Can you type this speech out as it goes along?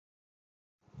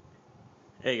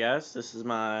Hey guys, this is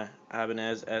my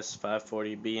Ibanez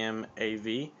S540BM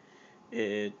AV.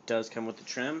 It does come with the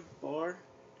trim bar,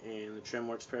 and the trim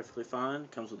works perfectly fine. It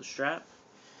comes with a strap.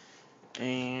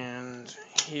 And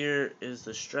here is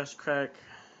the stress crack,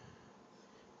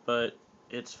 but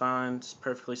it's fine. It's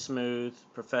perfectly smooth,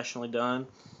 professionally done.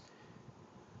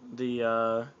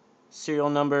 The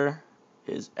serial number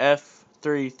is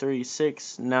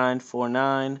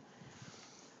F336949.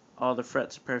 All the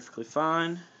frets are perfectly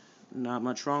fine. Not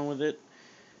much wrong with it.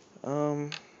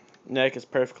 Neck is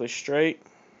perfectly straight.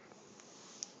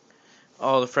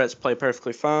 All the frets play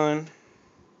perfectly fine.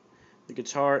 The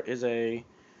guitar is a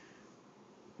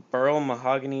burl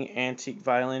mahogany antique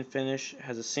violin finish. It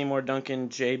has a Seymour Duncan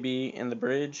JB in the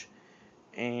bridge.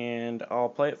 And I'll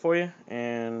play it for you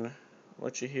and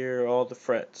let you hear all the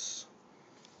frets.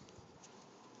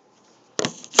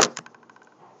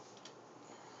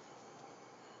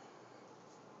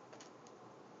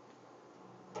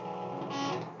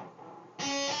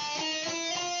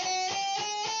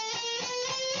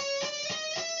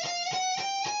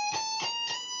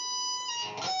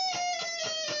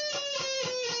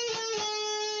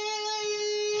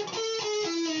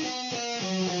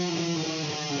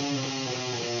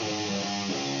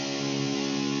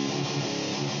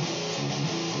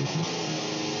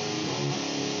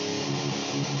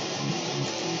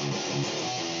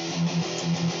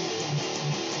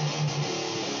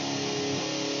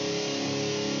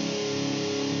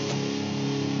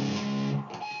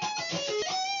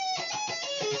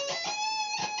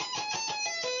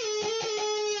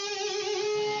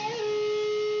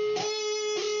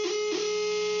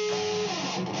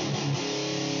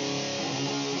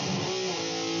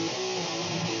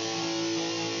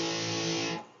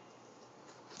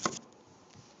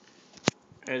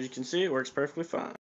 As you can see, it works perfectly fine.